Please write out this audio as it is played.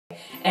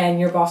and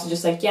your boss is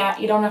just like, yeah,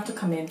 you don't have to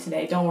come in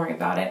today, don't worry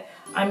about it.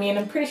 I mean,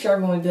 I'm pretty sure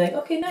everyone would be like,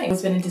 okay, nice.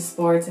 It's been into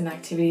sports and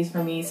activities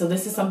for me, so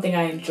this is something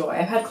I enjoy.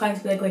 I've had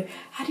clients be like,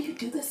 how do you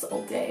do this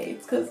all day?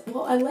 It's because,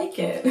 well, I like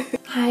it.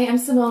 Hi, I'm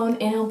Simone,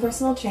 in-home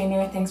personal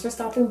trainer. Thanks for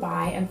stopping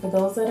by, and for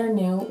those that are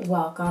new,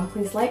 welcome.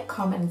 Please like,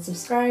 comment, and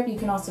subscribe. You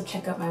can also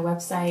check out my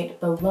website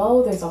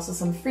below. There's also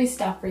some free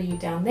stuff for you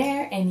down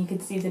there, and you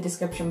can see the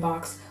description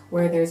box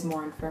where there's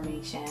more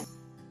information.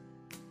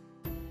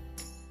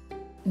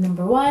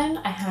 Number one,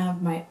 I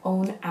have my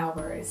own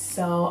hours,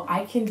 so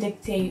I can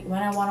dictate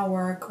when I want to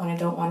work, when I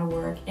don't want to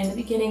work. In the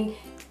beginning,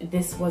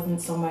 this wasn't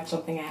so much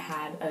something I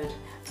had,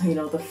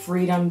 the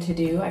freedom to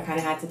do. I kind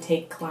of had to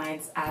take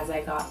clients as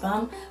I got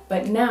them,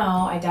 but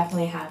now I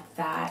definitely have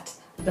that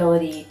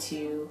ability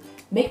to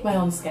make my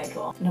own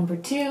schedule. Number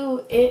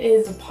two, it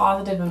is a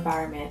positive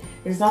environment.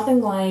 There's nothing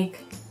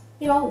like,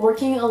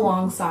 working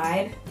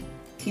alongside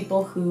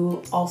people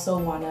who also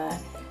want to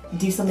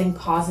do something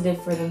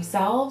positive for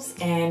themselves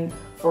and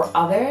for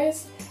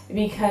others,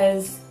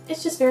 because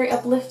it's just very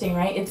uplifting,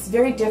 right? It's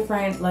very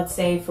different, let's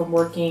say, from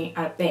working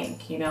at a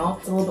bank,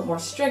 It's a little bit more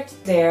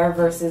strict there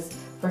versus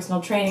personal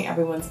training.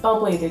 Everyone's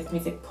bubbly, there's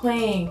music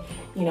playing,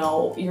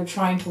 you're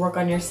trying to work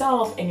on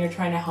yourself and you're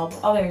trying to help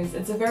others.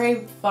 It's a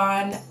very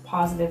fun,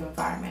 positive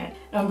environment.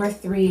 Number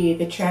three,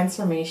 the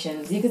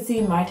transformations. You can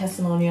see my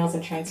testimonials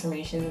and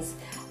transformations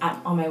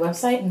on my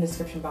website in the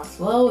description box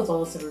below, as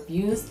well as the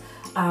reviews.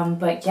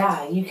 But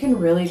yeah, you can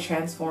really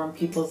transform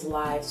people's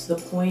lives to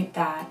the point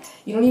that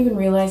you don't even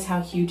realize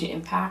how huge an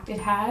impact it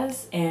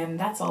has, and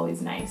that's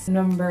always nice.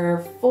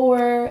 Number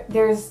four,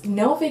 there's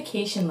no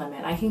vacation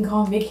limit. I can go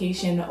on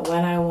vacation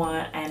when I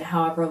want and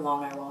however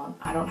long I want.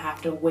 I don't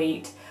have to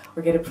wait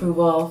or get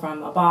approval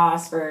from a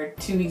boss for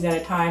 2 weeks at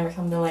a time or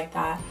something like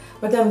that.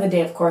 But at the end of the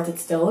day, of course,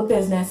 it's still a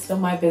business, still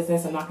my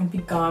business. I'm not going to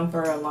be gone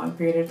for a long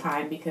period of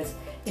time because,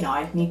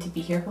 I need to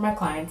be here for my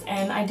clients,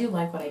 and I do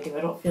like what I do.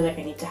 I don't feel like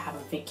I need to have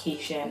a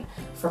vacation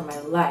from my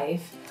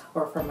life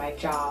or from my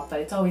job, but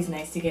it's always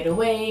nice to get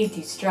away,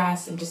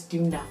 de-stress, and just do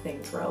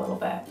nothing for a little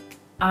bit.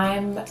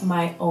 I'm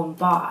my own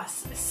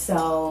boss,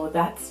 so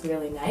that's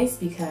really nice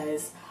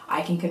because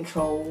I can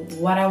control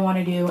what I want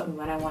to do and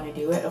when I want to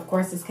do it. Of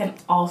course, this can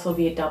also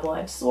be a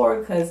double-edged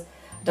sword because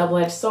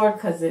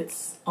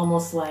it's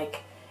almost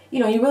like,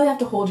 you really have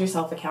to hold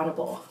yourself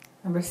accountable.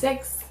 Number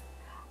six,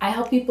 I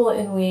help people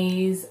in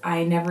ways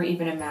I never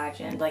even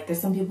imagined. Like,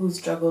 there's some people who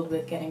struggled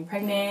with getting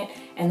pregnant,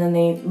 and then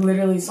they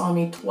literally saw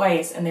me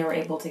twice and they were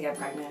able to get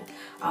pregnant.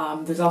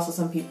 There's also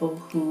some people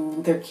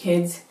who their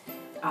kids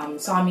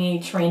saw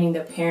me training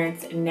their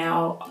parents and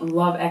now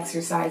love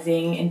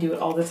exercising and do it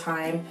all the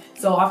time.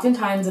 So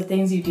oftentimes the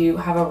things you do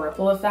have a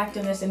ripple effect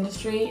in this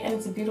industry, and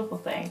it's a beautiful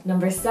thing.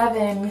 Number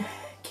seven,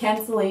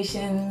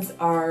 cancellations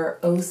are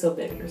oh so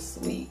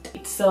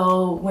bittersweet.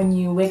 So when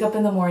you wake up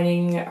in the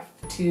morning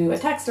to a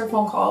text or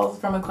phone call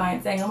from a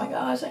client saying, oh my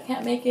gosh, I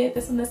can't make it,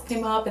 this and this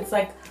came up, it's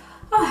like,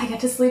 oh, I get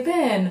to sleep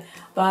in.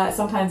 But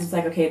sometimes it's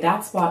like, okay,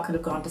 that spot could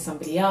have gone to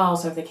somebody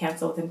else, or if they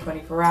cancel within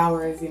 24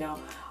 hours,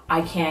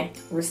 I can't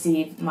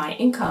receive my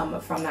income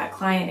from that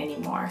client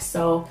anymore.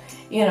 So,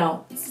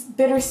 it's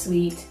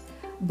bittersweet,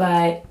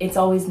 but it's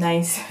always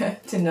nice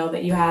to know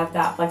that you have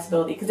that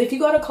flexibility. Because if you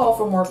got a call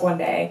from work one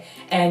day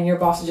and your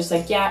boss is just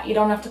like, yeah, you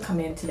don't have to come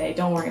in today,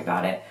 don't worry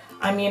about it.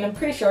 I mean, I'm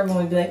pretty sure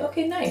everyone would be like,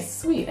 okay, nice,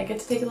 sweet, I get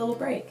to take a little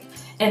break.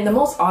 And the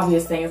most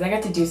obvious thing is I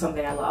get to do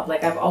something I love.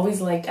 Like, I've always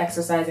liked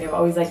exercising, I've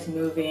always liked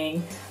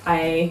moving.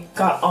 I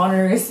got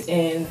honors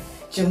in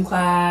gym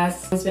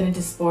class. It's been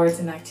into sports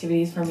and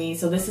activities for me,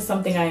 so this is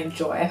something I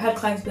enjoy. I've had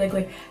clients be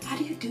like, how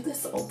do you do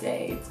this all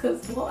day? It's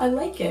because, well, I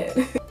like it.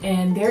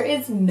 And there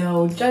is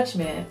no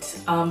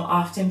judgment.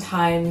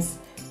 Oftentimes,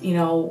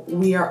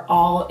 we are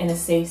all in a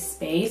safe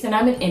space, and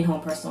I'm an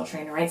in-home personal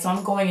trainer, right? So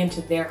I'm going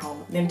into their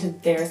home, into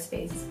their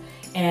space,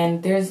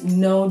 and there's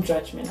no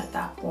judgment at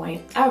that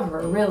point, ever,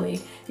 really,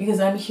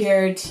 because I'm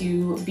here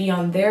to be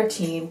on their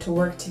team, to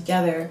work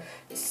together.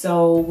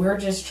 So we're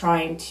just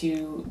trying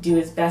to do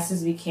as best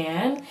as we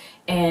can,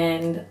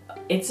 and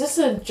it's just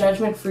a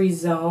judgment-free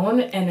zone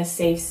and a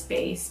safe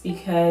space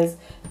because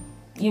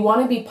you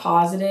want to be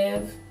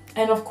positive,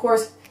 and of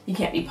course you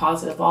can't be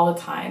positive all the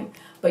time,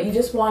 but you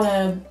just want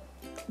to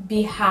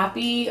be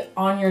happy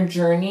on your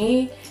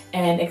journey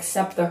and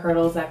accept the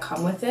hurdles that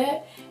come with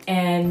it.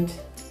 And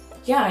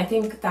yeah, I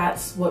think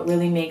that's what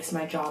really makes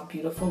my job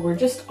beautiful. We're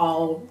just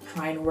all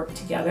trying to work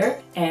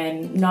together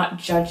and not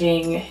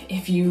judging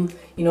if you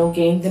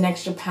gained an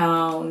extra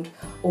pound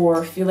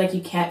or feel like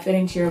you can't fit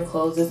into your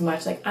clothes as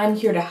much. Like, I'm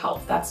here to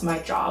help. That's my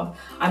job.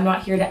 I'm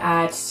not here to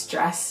add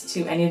stress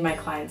to any of my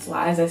clients'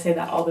 lives. I say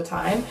that all the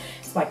time.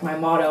 It's like my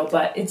motto,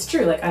 but it's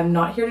true. Like, I'm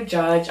not here to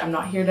judge. I'm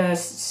not here to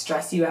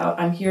stress you out.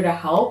 I'm here to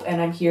help,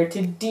 and I'm here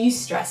to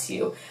de-stress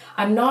you.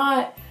 I'm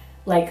not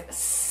like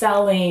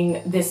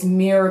selling this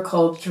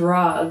miracle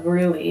drug,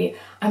 really.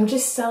 I'm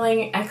just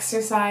selling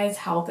exercise,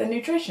 health, and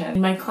nutrition.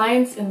 My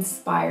clients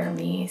inspire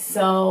me.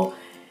 So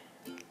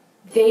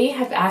they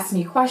have asked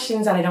me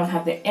questions that I don't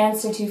have the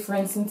answer to, for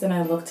instance, and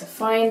I look to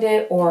find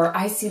it, or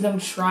I see them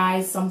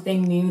try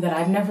something new that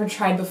I've never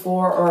tried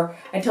before, or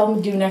I tell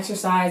them to do an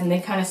exercise and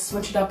they kind of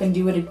switch it up and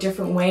do it a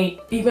different way,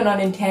 even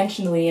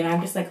unintentionally, and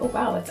I'm just like, oh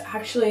wow, that's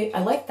actually, I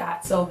like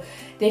that. So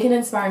they can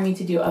inspire me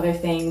to do other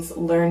things,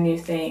 learn new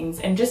things,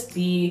 and just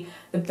be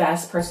the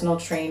best personal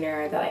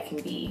trainer that I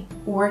can be.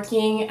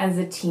 Working as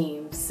a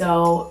team.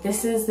 So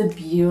this is the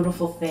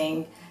beautiful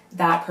thing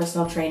that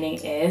personal training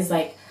is.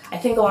 Like, I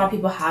think a lot of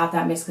people have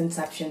that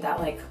misconception that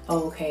like,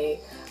 oh,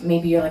 okay,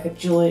 maybe you're like a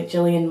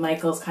Jillian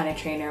Michaels kind of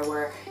trainer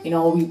where, you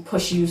know, we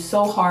push you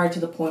so hard to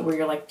the point where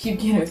you're like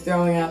puking or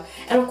throwing up.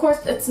 And of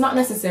course, it's not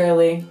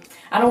necessarily,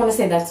 I don't want to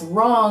say that's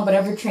wrong, but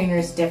every trainer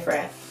is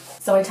different.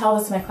 So I tell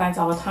this to my clients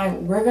all the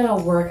time, we're gonna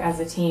work as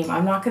a team.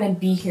 I'm not gonna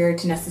be here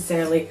to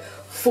necessarily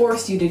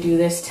force you to do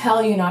this,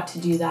 tell you not to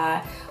do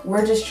that.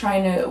 We're just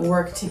trying to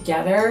work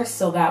together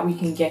so that we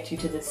can get you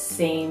to the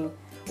same,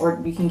 or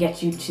we can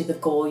get you to the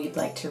goal you'd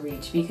like to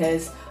reach.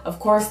 Because of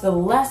course, the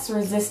less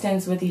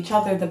resistance with each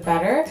other, the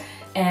better.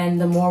 And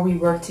the more we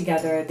work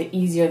together, the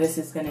easier this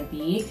is gonna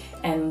be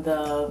and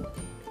the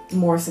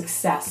more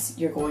success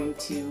you're going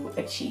to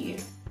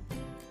achieve.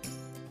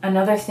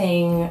 Another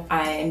thing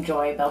I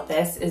enjoy about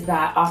this is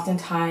that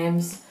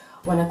oftentimes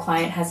when a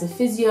client has a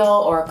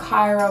physio or a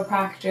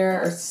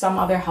chiropractor or some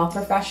other health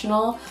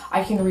professional,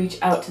 I can reach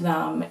out to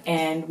them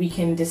and we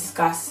can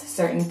discuss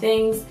certain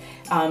things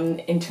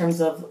in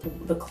terms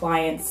of the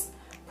client's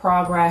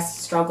progress,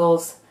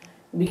 struggles,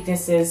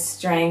 weaknesses,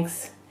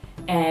 strengths,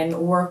 and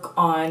work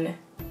on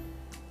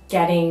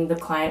getting the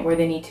client where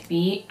they need to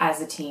be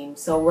as a team.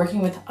 So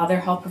working with other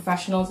health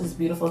professionals is a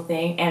beautiful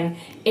thing. And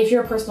if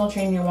you're a personal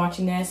trainer, you're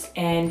watching this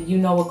and you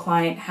know a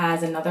client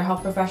has another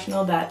health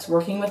professional that's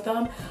working with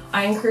them,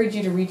 I encourage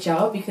you to reach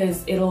out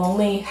because it'll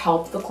only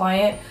help the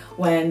client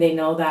when they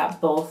know that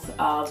both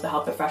of the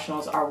health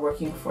professionals are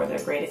working for their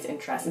greatest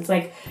interest. It's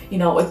like, you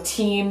know, a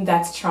team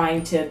that's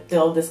trying to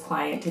build this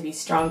client to be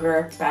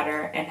stronger,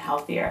 better, and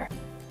healthier.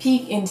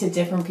 Peek into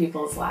different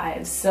people's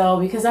lives. So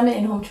because I'm an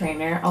in-home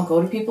trainer, I'll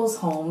go to people's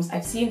homes.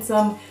 I've seen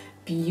some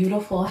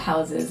beautiful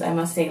houses, I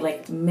must say,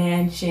 like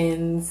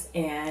mansions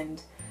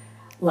and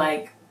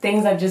like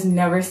things I've just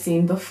never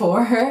seen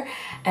before.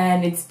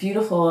 And it's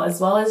beautiful,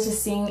 as well as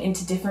just seeing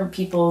into different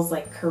people's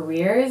like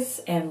careers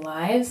and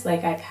lives.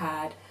 Like I've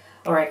had,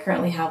 or I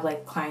currently have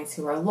like clients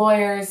who are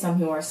lawyers, some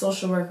who are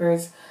social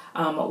workers,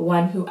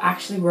 one who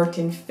actually worked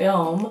in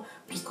film,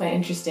 which is quite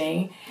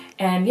interesting,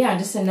 and yeah,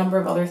 just a number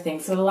of other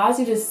things. So it allows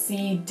you to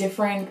see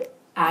different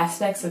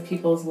aspects of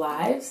people's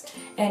lives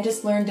and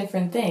just learn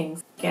different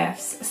things.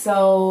 Gifts.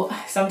 So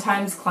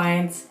sometimes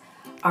clients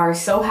are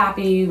so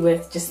happy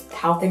with just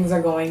how things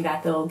are going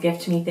that they'll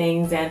gift me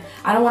things, and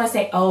I don't want to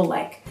say, oh,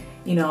 like,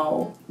 you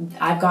know,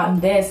 I've gotten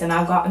this and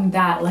I've gotten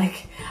that.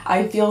 Like,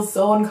 I feel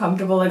so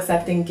uncomfortable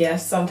accepting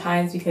gifts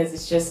sometimes because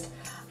it's just,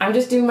 I'm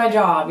just doing my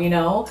job, you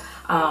know?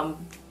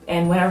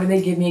 And whenever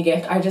they give me a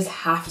gift, I just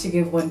have to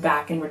give one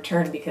back in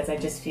return because I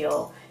just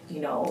feel, you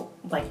know,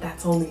 like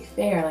that's only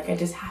fair. Like I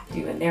just have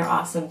to, and they're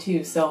awesome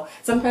too. So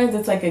sometimes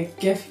it's like a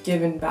gift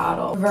given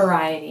battle.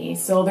 Variety.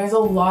 So there's a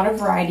lot of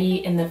variety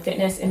in the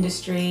fitness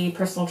industry,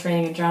 personal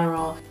training in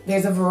general.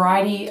 There's a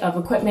variety of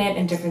equipment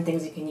and different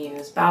things you can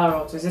use. Battle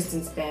ropes,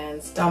 resistance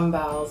bands,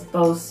 dumbbells,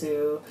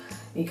 BOSU.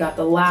 You got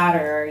the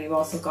ladder, you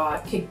also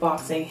got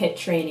kickboxing, HIIT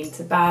training,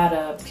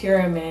 Tabata,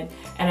 pyramid,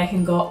 and I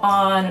can go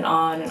on and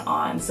on and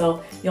on.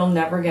 So you'll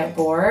never get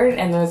bored,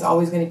 and there's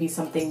always going to be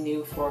something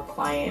new for a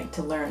client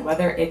to learn,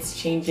 whether it's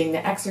changing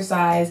the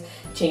exercise,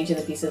 changing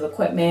the piece of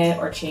equipment,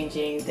 or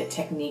changing the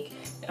technique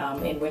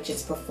in which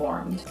it's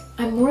performed.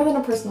 I'm more than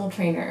a personal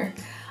trainer.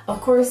 Of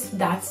course,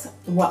 that's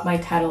what my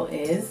title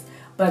is.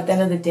 But at the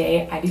end of the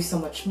day, I do so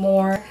much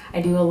more.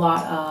 I do a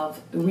lot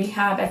of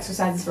rehab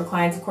exercises for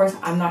clients. Of course,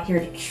 I'm not here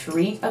to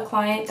treat a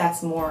client.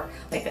 That's more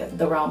like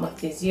the realm of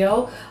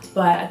physio.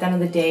 But at the end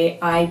of the day,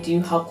 I do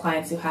help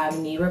clients who have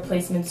knee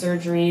replacement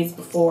surgeries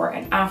before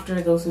and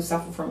after, those who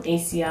suffer from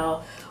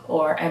ACL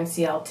or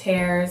MCL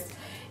tears,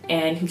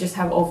 and who just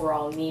have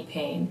overall knee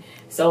pain.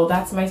 So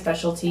that's my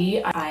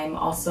specialty. I'm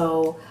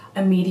also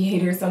a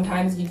mediator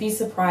sometimes. You'd be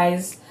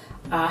surprised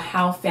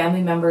how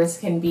family members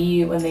can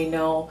be when they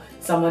know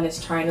someone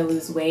is trying to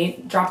lose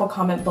weight. Drop a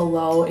comment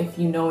below if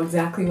you know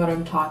exactly what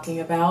I'm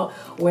talking about,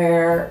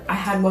 where I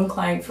had one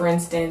client, for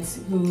instance,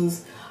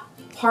 whose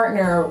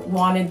partner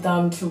wanted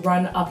them to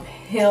run up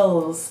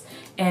hills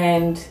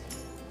and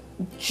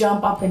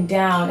jump up and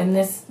down, and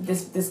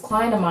this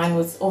client of mine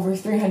was over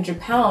 300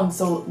 pounds,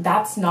 so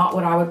that's not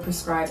what I would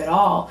prescribe at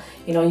all.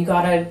 You know, you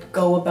gotta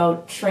go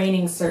about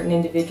training certain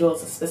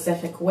individuals a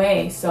specific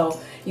way. So,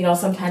 you know,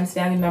 sometimes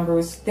family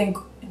members think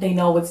they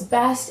know what's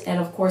best, and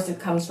of course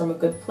it comes from a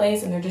good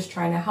place and they're just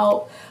trying to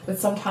help, but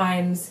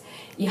sometimes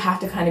you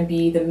have to kind of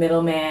be the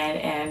middleman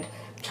and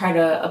try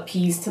to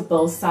appease to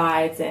both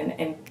sides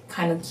and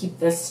kind of keep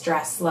the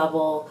stress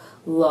level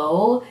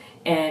low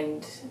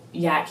And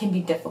yeah, it can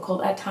be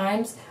difficult at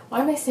times.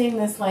 Why am I saying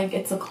this like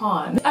it's a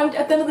con? At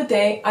the end of the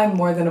day, I'm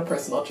more than a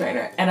personal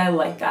trainer, and I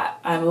like that.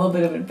 I'm a little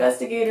bit of an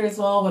investigator as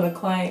well. When a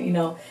client, you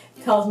know,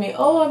 tells me,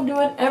 oh, I'm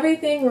doing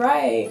everything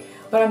right,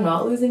 but I'm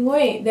not losing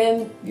weight,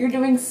 then you're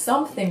doing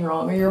something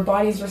wrong, or your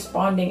body's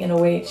responding in a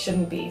way it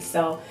shouldn't be.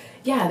 So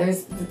yeah,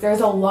 there's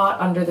a lot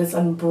under this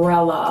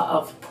umbrella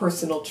of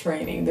personal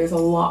training. There's a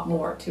lot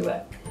more to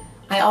it.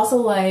 I also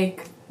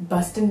like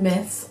busting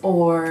myths,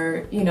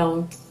 or, you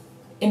know,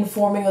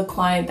 informing a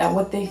client that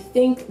what they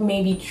think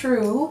may be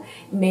true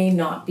may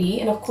not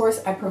be. And of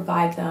course, I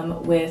provide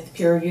them with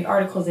peer-reviewed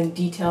articles and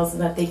details so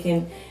that they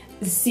can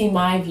see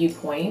my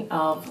viewpoint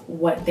of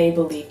what they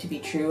believe to be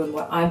true and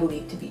what I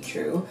believe to be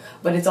true.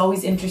 But it's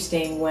always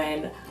interesting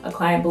when a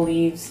client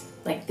believes,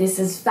 like, this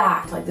is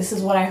fact, like this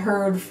is what I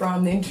heard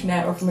from the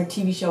internet or from a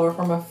TV show or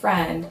from a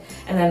friend,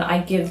 and then I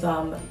give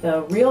them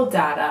the real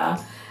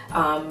data.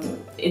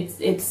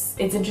 It's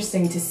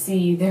interesting to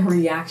see their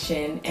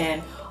reaction,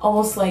 and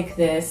almost like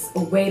this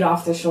weight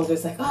off their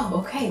shoulders, like,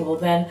 oh, okay, well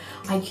then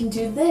I can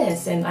do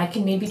this, and I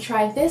can maybe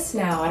try this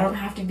now. I don't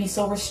have to be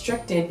so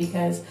restricted,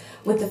 because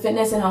with the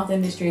fitness and health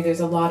industry,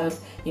 there's a lot of,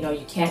 you know,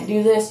 you can't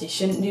do this, you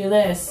shouldn't do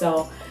this.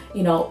 So,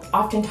 you know,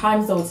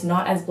 oftentimes though, it's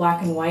not as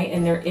black and white,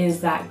 and there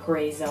is that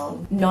gray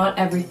zone. Not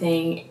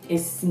everything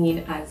is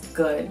seen as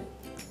good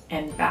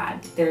and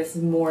bad. There's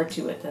more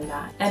to it than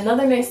that.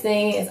 Another nice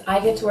thing is I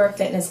get to wear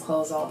fitness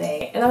clothes all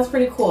day, and that's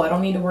pretty cool. I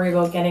don't need to worry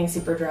about getting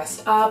super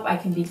dressed up. I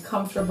can be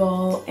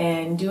comfortable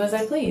and do as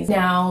I please.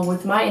 Now,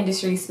 with my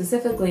industry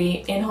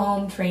specifically,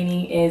 in-home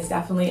training is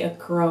definitely a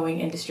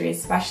growing industry,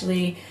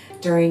 especially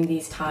during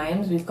these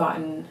times. We've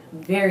gotten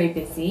very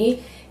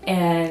busy,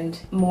 and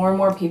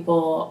more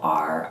people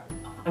are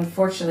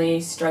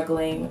unfortunately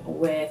struggling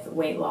with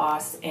weight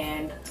loss,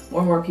 and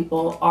more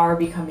people are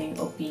becoming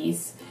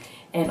obese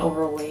and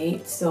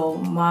overweight. So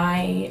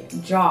my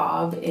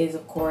job is,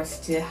 of course,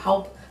 to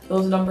help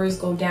those numbers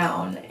go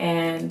down.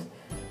 And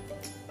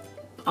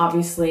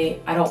obviously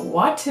I don't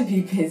want to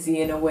be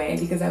busy in a way,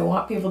 because I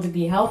want people to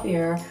be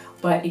healthier,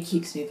 but it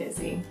keeps me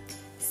busy.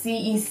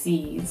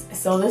 CECs.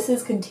 So this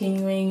is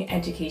continuing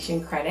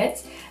education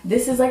credits.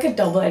 This is like a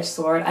double-edged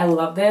sword. I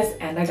love this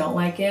and I don't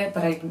like it,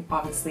 but I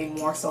obviously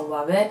more so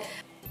love it.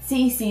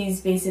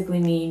 CECs basically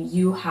mean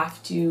you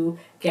have to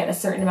get a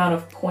certain amount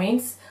of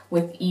points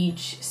with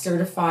each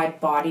certified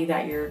body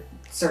that you're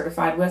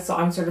certified with. So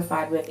I'm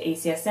certified with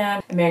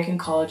ACSM, American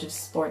College of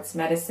Sports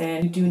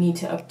Medicine. You do need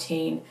to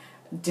obtain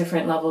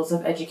different levels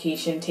of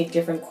education, take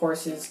different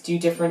courses, do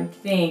different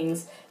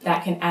things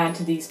that can add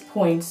to these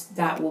points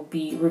that will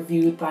be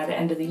reviewed by the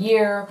end of the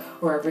year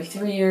or every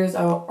 3 years,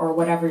 or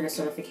whatever your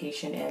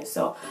certification is.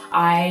 So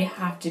I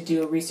have to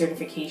do a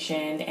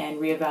recertification and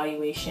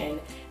reevaluation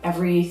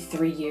every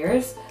 3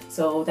 years.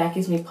 So that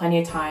gives me plenty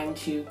of time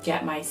to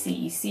get my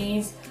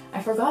CECs.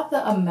 I forgot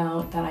the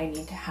amount that I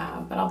need to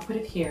have, but I'll put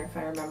it here if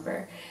I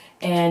remember.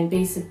 And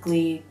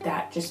basically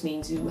that just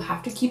means you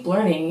have to keep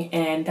learning,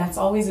 and that's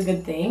always a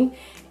good thing,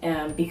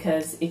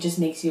 because it just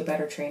makes you a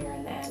better trainer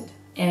in the end.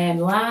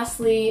 And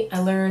lastly, I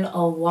learn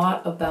a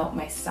lot about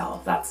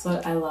myself. That's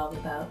what I love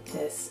about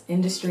this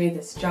industry,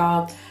 this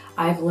job.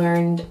 I've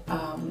learned,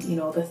 you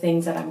know, the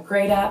things that I'm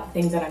great at, the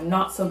things that I'm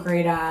not so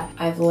great at.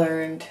 I've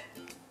learned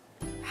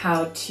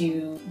how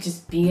to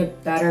just be a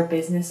better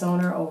business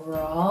owner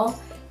overall.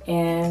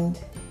 And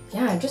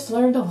yeah, I've just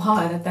learned a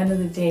lot at the end of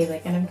the day,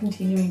 like, and I'm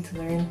continuing to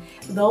learn.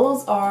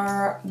 Those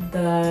are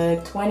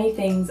the 20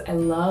 things I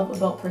love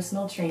about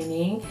personal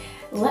training.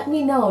 Let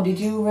me know, did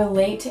you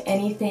relate to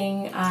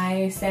anything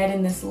I said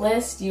in this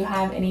list? Do you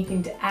have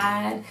anything to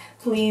add?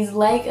 Please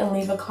like and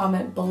leave a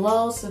comment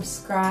below,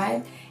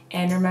 subscribe,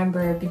 and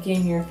remember,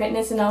 begin your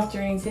fitness and health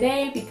journey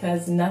today,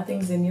 because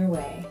nothing's in your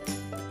way.